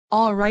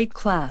All right,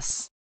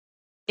 class.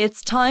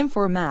 It's time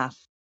for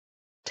math.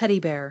 Teddy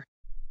bear.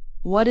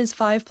 What is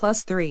 5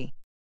 plus 3?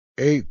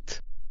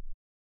 8.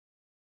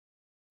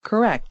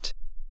 Correct.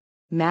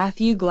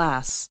 Matthew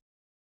Glass.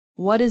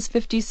 What is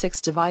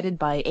 56 divided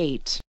by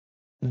 8?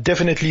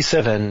 Definitely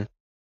 7.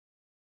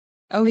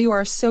 Oh, you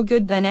are so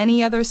good than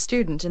any other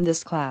student in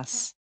this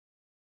class.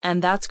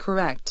 And that's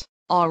correct.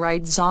 All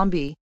right,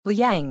 Zombie,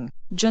 Liang,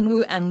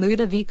 Junwoo and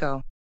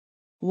Ludovico.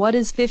 What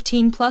is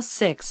 15 plus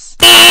 6?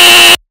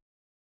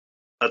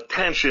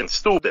 Attention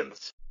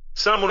students.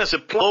 Someone has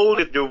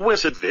uploaded your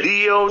Wizard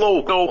video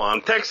logo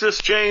on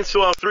Texas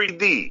Chainsaw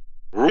 3D.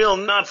 Real,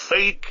 not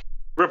fake.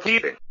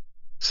 Repeating.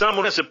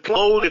 Someone has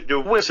uploaded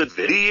your Wizard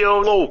video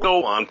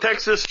logo on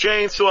Texas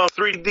Chainsaw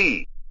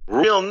 3D.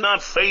 Real,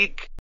 not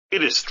fake.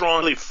 It is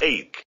strongly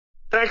fake.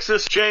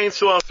 Texas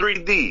Chainsaw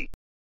 3D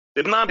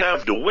did not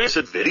have the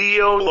Wizard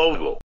video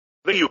logo.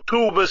 The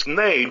YouTuber's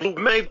name who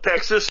made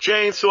Texas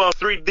Chainsaw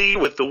 3D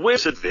with the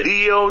Wizard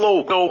video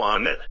logo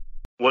on it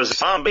was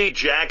Zombie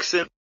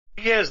Jackson.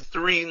 He has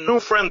 3 new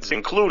friends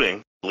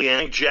including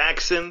Liang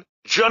Jackson,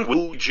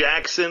 Junwoo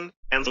Jackson,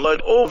 and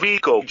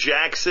Ludovico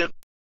Jackson.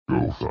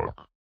 Oh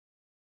fuck.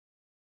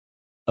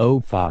 Oh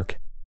fuck.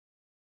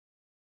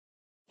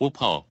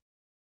 오퍼.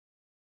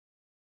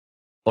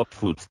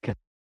 Opfutsk.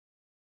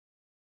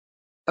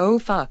 Oh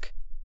fuck.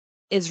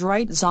 Is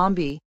right,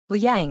 Zombie,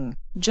 Liang,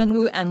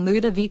 Junwoo and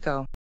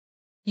Ludovico.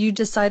 You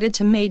decided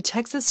to make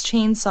Texas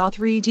Chainsaw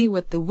 3D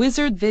with the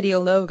Wizard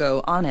video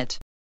logo on it.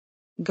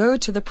 Go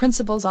to the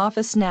principal's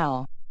office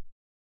now.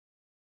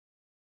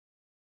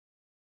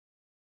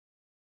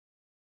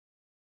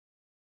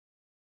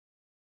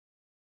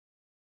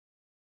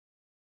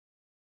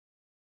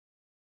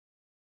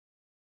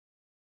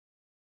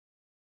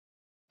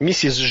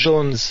 Mrs.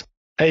 Jones,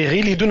 I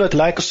really do not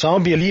like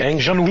Zombie Liang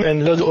Junwoo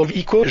and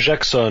Ludovico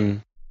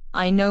Jackson.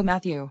 I know,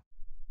 Matthew.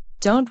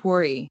 Don't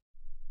worry.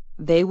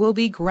 They will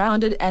be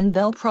grounded and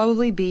they'll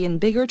probably be in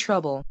bigger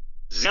trouble.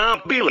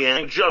 Zombie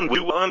Liang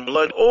Junwoo and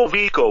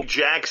Ludovico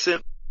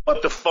Jackson.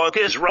 What the fuck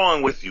is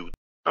wrong with you?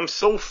 I'm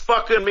so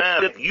fucking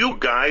mad at you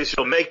guys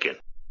for making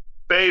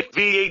fake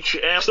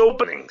VHS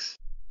openings.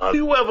 Are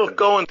you ever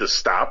going to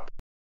stop?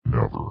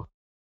 Never.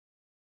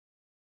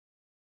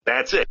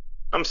 That's it.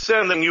 I'm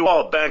sending you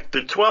all back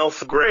to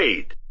 12th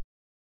grade.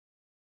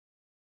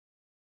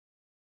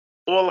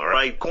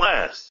 Alright,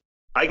 class.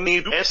 I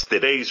need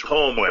yesterday's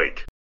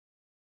homework.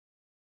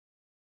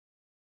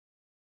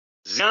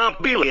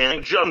 Zombie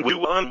Liang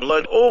Junwoo and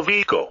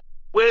Ludovico,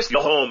 where's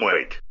your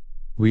homework?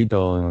 We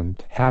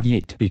don't have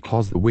it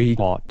because we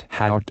got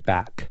held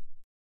back.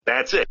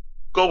 That's it.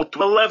 Go to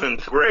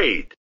 11th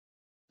grade.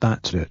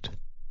 That's it.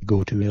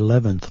 Go to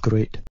 11th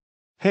grade.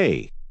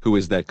 Hey, who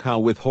is that cow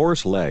with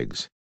horse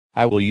legs?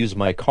 I will use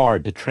my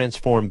card to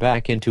transform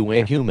back into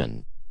a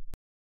human.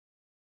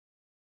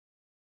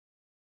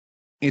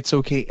 It's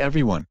okay,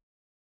 everyone.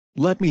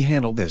 Let me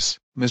handle this,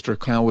 Mr.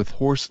 Cow with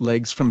horse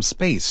legs from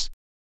space.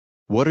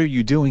 What are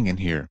you doing in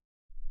here?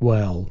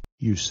 Well,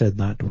 you said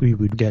that we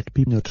would get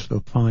peanuts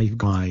of 5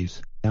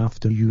 guys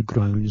after you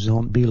ground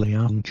Zombie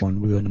Liang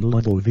Junwoo and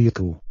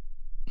Ludovico.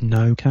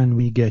 Now can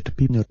we get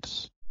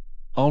peanuts?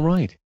 All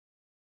right.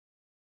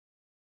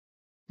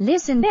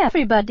 Listen,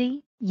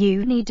 everybody,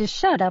 you need to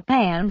shut up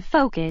and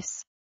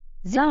focus.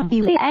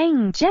 Zombie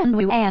Liang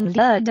Junwoo and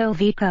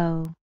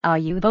Ludovico, are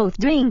you both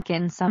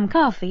drinking some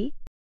coffee?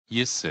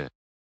 Yes, sir.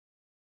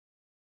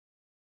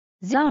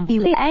 Zombie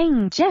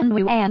Liang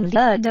Junwoo and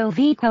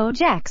Ludovico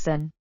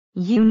Jackson,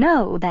 you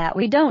know that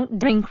we don't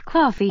drink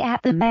coffee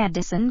at the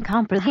Madison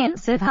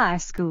Comprehensive High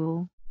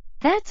School.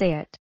 That's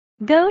it.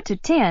 Go to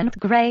 10th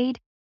grade.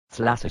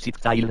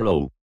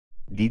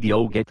 Did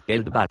you get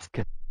held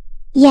back?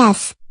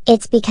 Yes,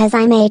 it's because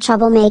I'm a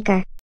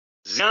troublemaker.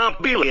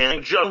 Zombie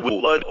Liang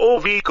Junwoo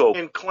Ludovico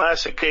in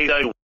Classic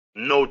 8.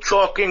 No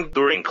talking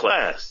during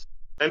class.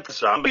 And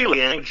Zombie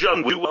Liang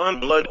Junwoo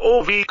and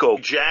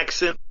Ludovico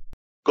Jackson,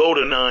 go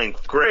to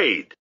 9th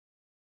grade.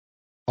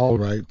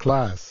 Alright,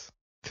 class.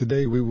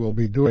 Today we will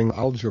be doing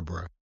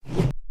algebra.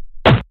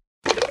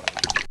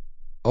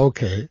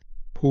 Okay.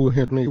 Who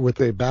hit me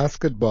with a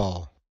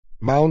basketball?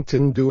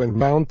 Mountain Dew and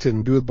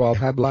Mountain Dew ball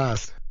had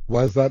last.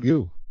 Was that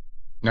you?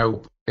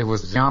 Nope, it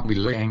was Zombie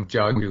Liang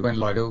Junwoo and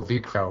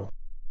Ludovico.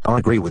 I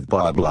agree with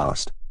Bob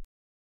Blast.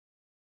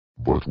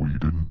 But we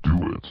didn't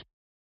do it.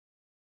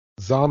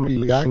 Zombie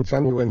Liang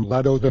Junwoo and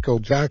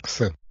Ludovico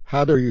Jackson,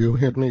 how do you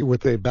hit me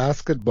with a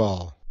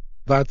basketball?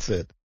 That's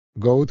it.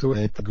 Go to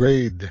 8th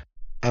grade.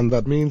 And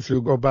that means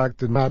you go back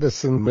to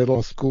Madison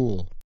Middle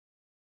School.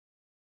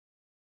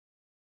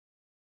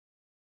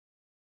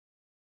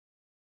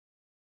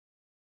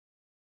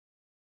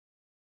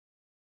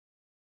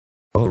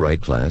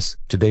 Alright class,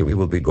 today we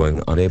will be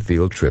going on a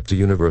field trip to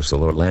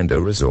Universal Orlando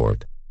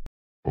Resort.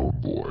 Oh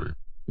boy.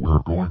 We're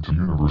going to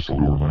Universal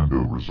Orlando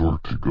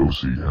Resort to go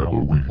see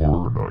Halloween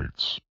Horror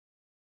Nights.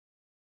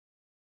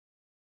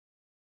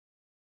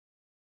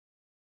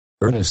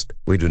 Ernest,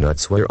 we do not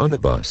swear on the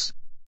bus.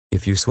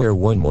 If you swear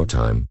one more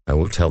time, I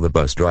will tell the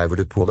bus driver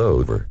to pull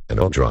over, and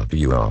I'll drop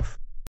you off.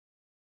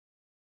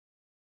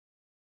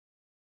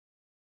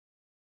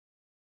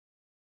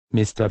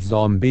 Mr.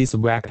 Zombie's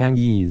Wakang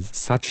is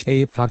such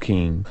a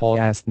fucking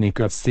whole-ass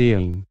nigger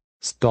saying,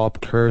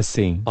 stop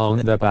cursing on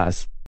the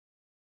bus.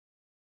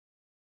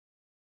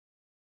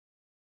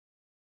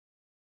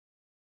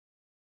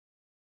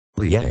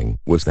 Liang,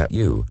 was that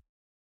you?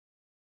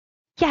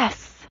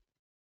 Yes.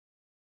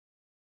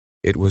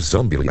 It was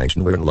Zombie Liang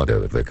and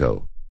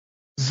Ludovico.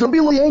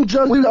 Zombie Liang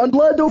Junwu and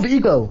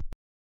Ludovico.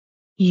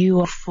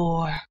 You are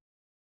 4.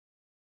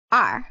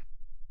 R.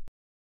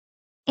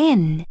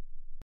 In.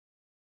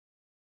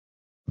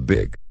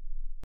 Big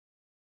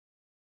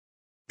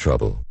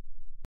trouble.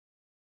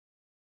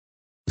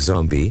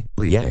 Zombie,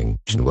 Liang,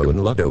 Junwu and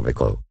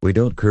Ludovico, we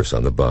don't curse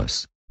on the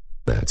bus.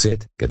 That's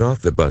it, get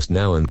off the bus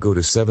now and go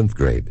to 7th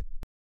grade.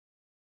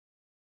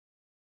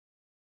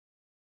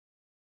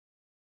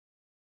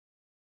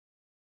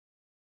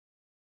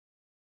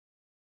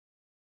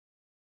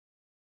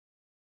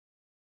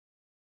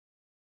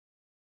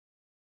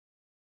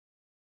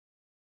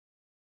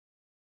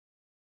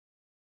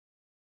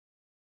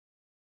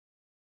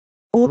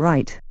 All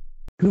right.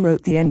 Who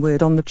wrote the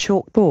N-word on the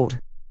chalkboard?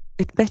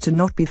 It better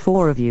not be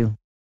 4 of you.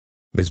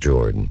 Miss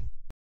Jordan.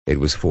 It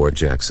was 4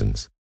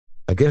 Jacksons.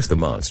 I guess the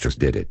monsters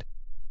did it.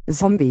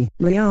 Zombie,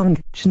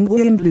 Liang,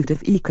 Junwu and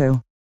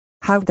Ludovico.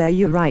 How dare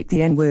you write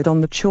the N-word on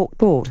the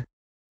chalkboard?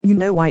 You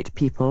know white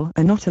people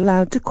are not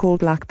allowed to call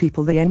black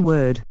people the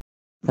N-word.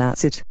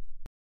 That's it.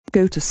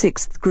 Go to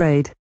 6th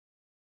grade.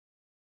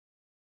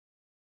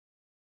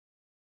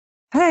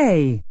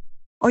 Hey!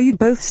 Are you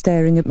both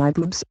staring at my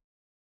boobs?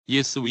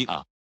 Yes, we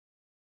are.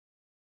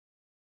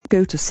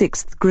 Go to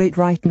 6th grade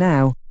right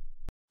now.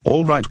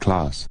 All right,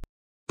 class.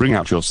 Bring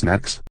out your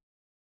snacks.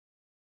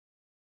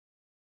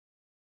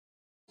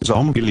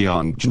 Zombie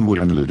Liang,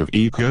 Junwu and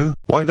Ludovico,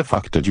 why the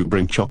fuck did you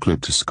bring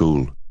chocolate to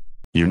school?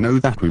 You know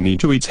that we need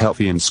to eat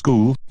healthy in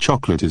school,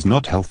 chocolate is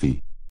not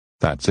healthy.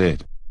 That's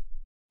it.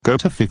 Go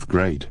to 5th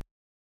grade.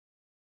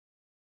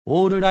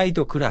 オールライ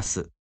トクラ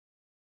ス。フ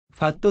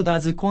ァットダ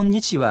ズこん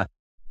にちは。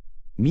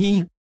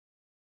ミー。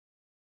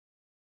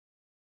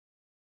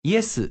イ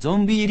エス、ゾ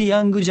ンビーリ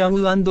アングジャ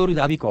ムアンドル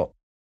ダビコ。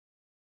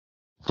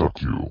Fuck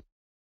you.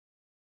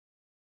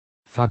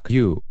 Fuck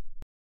you.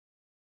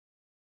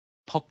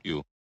 Fuck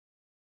you.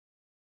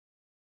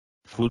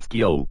 Fuck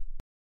you.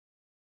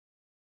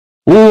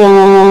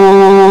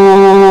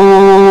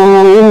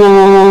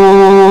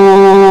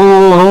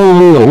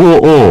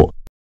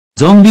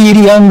 ゾンビー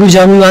リアングジ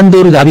ャムアン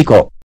ドルダビ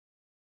コ。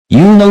You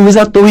know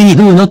that we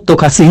do not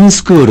cuss in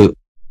school.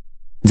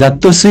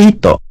 That's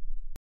sweet.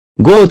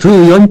 Go to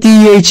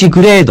 4th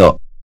grade.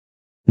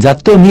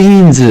 That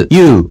means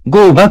you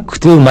go back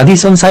to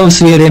Madison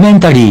South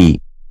Elementary.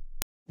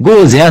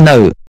 Go there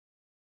now.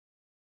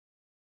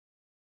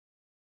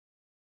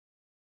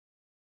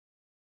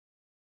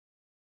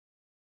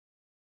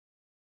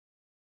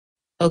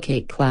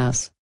 Okay,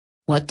 class.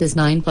 What does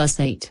 9 plus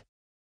 8?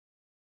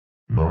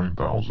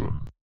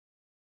 9,000.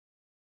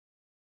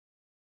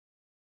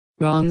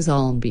 Wrong,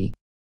 zombie.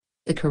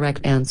 The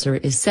correct answer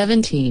is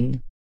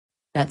 17.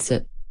 That's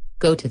it.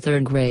 Go to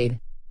 3rd grade.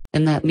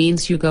 And that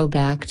means you go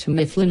back to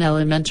Mifflin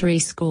Elementary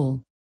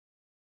School.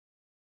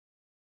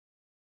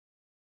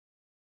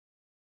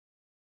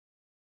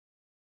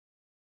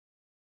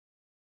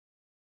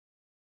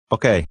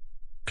 Okei.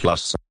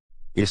 Klass.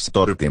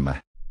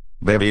 Storytime.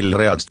 We will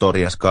read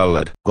stories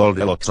called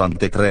Goldilocks and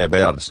the Three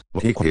Bears.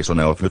 Which is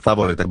one of your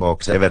favorite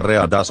books ever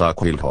read as a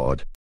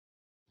childhood?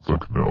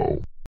 Fuck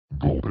no.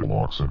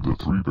 Goldilocks and the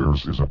Three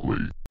Bears is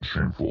ugly,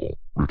 shameful,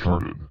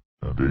 retarded,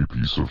 and a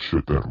piece of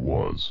shit that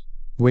was.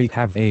 We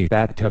have a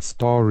better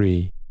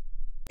story.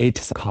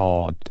 It's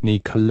called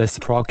Nicholas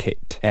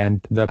Crockett and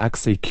the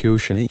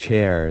Execution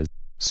Chairs.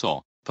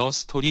 So, the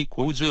story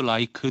goes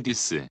like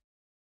this.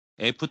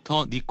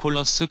 After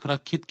Nicholas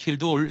Crockett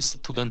killed all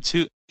students,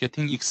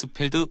 getting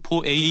expelled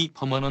for a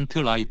permanent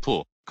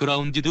life,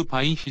 grounded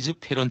by his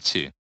parents,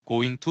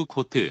 going to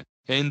court,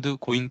 and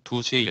going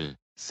to jail,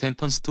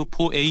 sentenced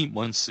for a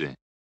month.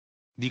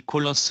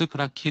 Nicholas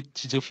Crockett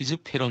teased his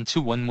parents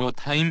one more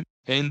time,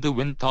 and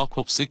when the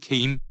cops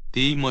came,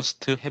 they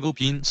must have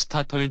been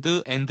startled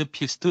and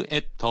pissed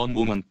at the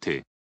moment.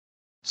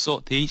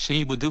 So they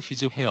shaved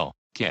his hair,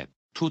 get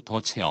to the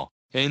chair,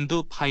 and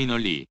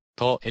finally,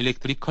 the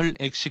electrical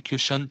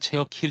execution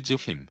chair killed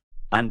him.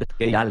 And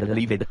they all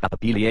lived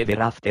happily ever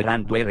after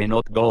and were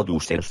not good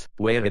users,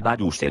 were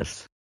bad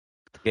users.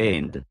 The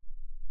end.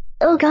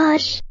 Oh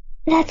gosh.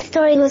 That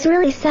story was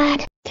really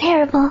sad,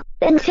 terrible,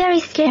 and very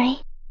scary.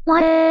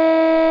 What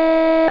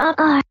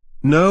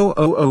No,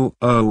 oh,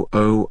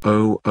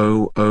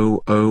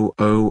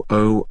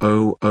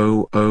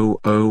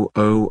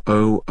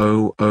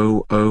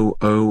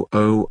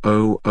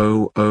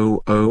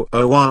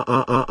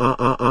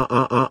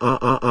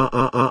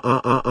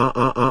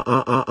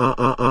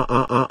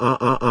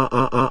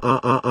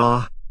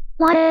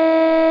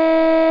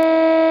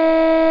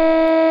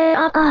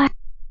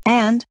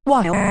 And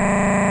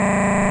while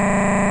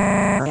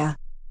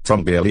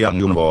Zombie Liang,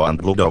 Junwu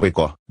and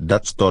Ludovico,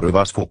 that story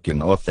was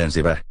fucking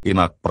offensive,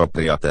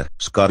 inappropriate,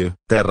 scary,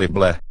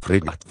 terrible,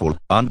 frightful,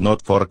 and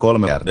not for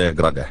 3rd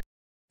grade.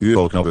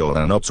 You novel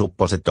are not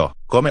supposed to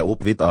come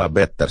up with a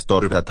better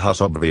story that has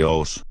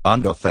obvious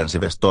and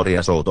offensive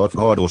stories out of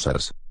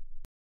producers.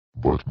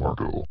 But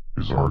Marco,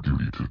 it's our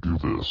duty to do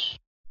this.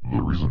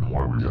 The reason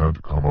why we had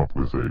to come up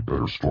with a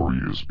better story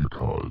is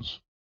because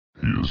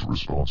he is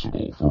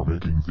responsible for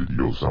making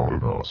videos out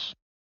of us.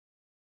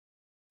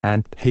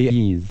 And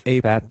he is a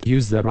bad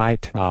user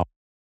right now.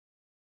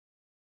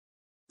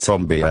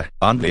 Zombie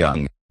and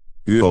Liang.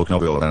 You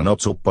novel are not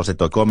supposed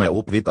to come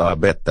up with a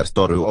better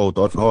story out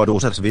of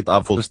producers with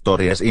a full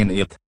stories in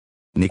it.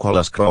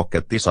 Nicholas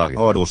Crockett is a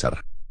producer.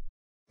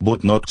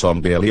 But not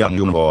Zombie, Liang,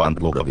 Junvo and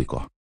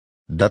Ludovico.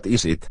 That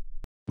is it.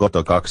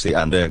 Goto 2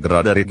 and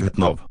Graderick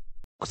Nov.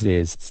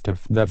 Exists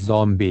the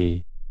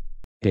zombie.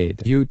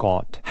 Did you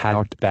got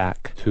hired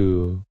back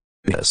to?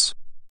 Yes.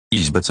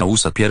 Izby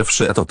Causa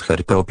pierwszy etot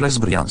Herpeoples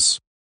Brians.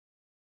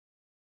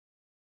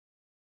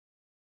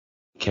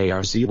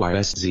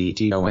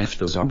 KRCYSZTOF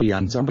the zombie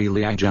and zombie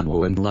Liang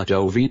Junwo and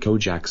Ludovico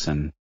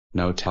Jackson.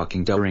 No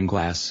talking during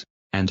class.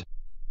 And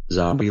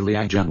zombie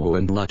Liang Junwo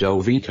and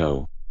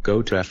Ludovico,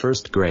 go to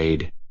first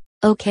grade.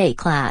 Okay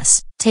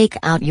class, take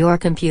out your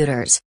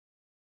computers.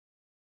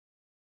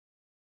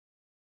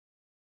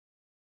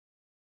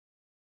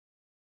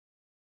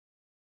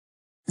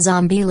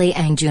 Zombie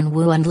Liang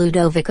Junwo and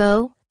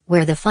Ludovico,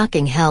 where the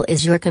fucking hell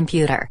is your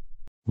computer?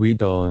 We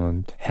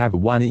don't have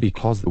one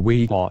because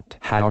we got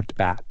hired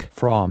back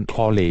from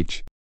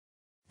college.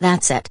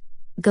 That's it.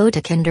 Go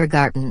to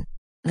kindergarten.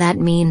 That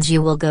means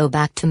you will go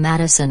back to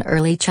Madison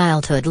early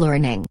childhood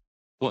learning.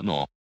 Oh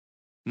no.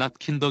 Not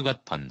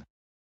kindergarten.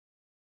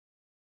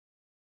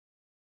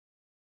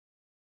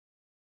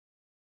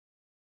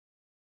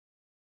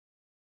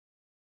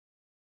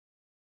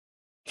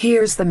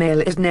 Here's the mail,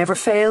 it never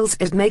fails,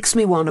 it makes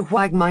me wanna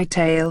wag my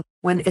tail.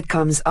 When it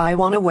comes I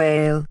wanna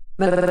wail.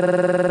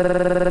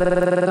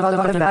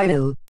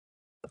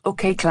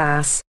 Okay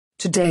class,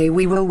 today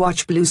we will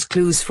watch Blue's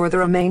Clues for the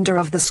remainder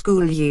of the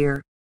school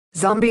year.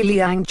 Zombie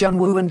Liang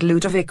Junwo and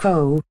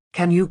Ludovico,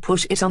 can you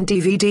put it on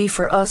DVD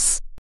for us?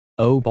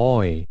 Oh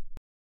boy.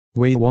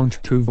 We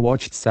want to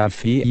watch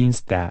Safi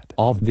instead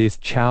of this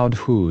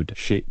childhood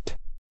shit.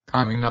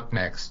 Coming up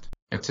next,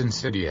 it's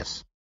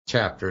Insidious.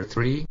 Chapter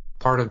 3,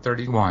 part of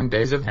 31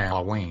 Days of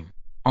Halloween.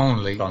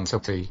 Only on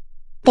Sophie.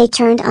 They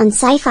turned on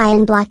sci-fi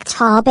and black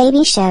tall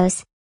baby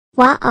shows.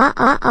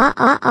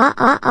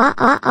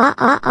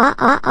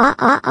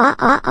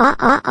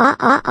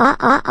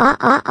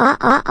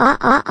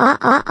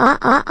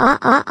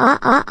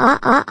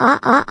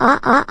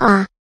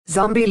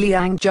 Zombie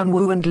Liang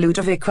Junwo and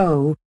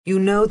Ludovico, you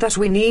know that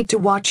we need to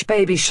watch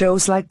baby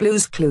shows like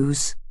Blue's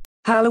Clues.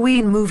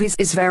 Halloween movies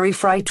is very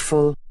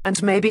frightful,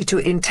 and maybe too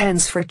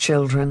intense for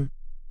children.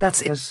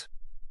 That's it.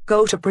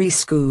 Go to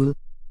preschool.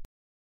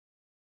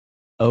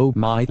 Oh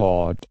my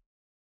god.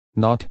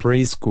 Not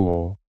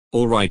preschool.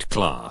 Alright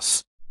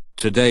class.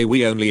 Today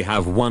we only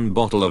have one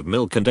bottle of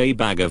milk and a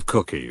bag of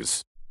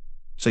cookies.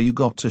 So you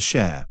got to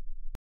share.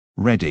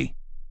 Ready?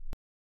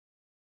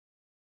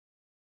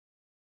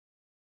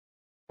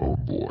 Oh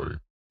boy.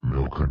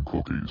 Milk and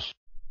cookies.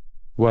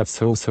 What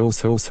so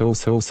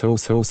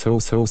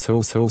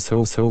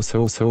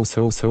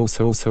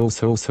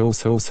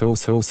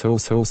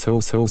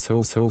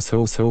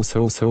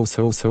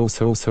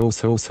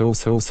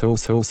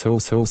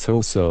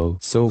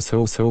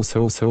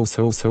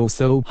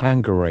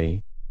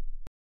hungry.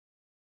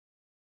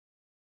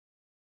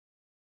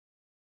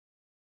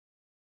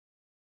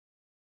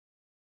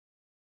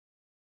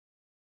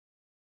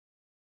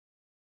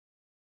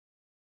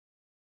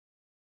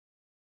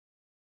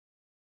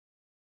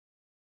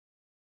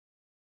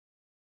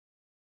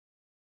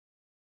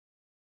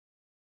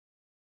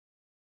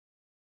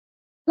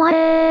 What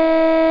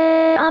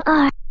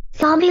are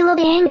Zombie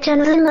Liang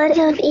Junwo and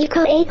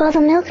Ludovico ate all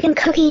the milk and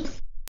cookies?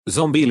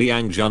 Zombie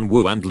Liang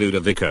Junwo and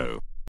Ludovico.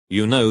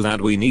 You know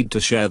that we need to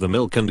share the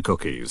milk and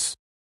cookies.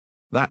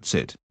 That's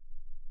it.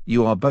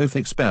 You are both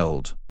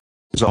expelled.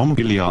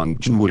 Zombie Liang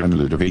Junwo and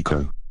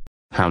Ludovico.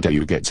 How dare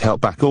you get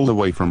held back all the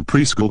way from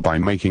preschool by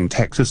making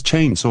Texas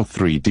Chainsaw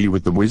 3D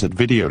with the Wizard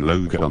Video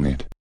logo on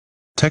it.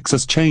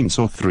 Texas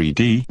Chainsaw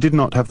 3D did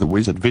not have the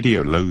Wizard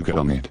Video logo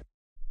on it.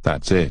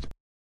 That's it.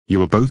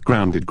 You are both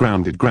grounded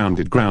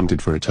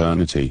for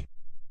eternity.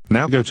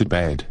 Now go to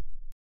bed.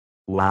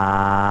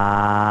 Wow.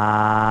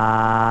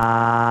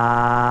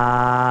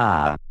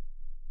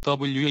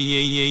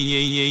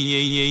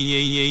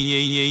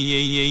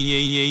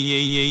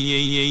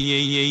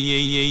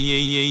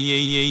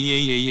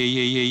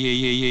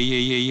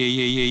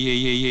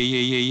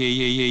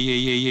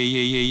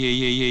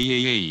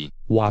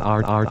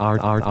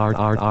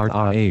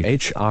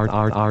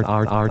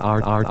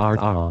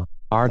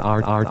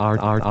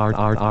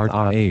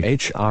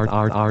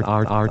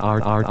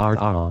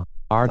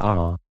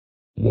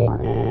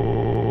 Wow.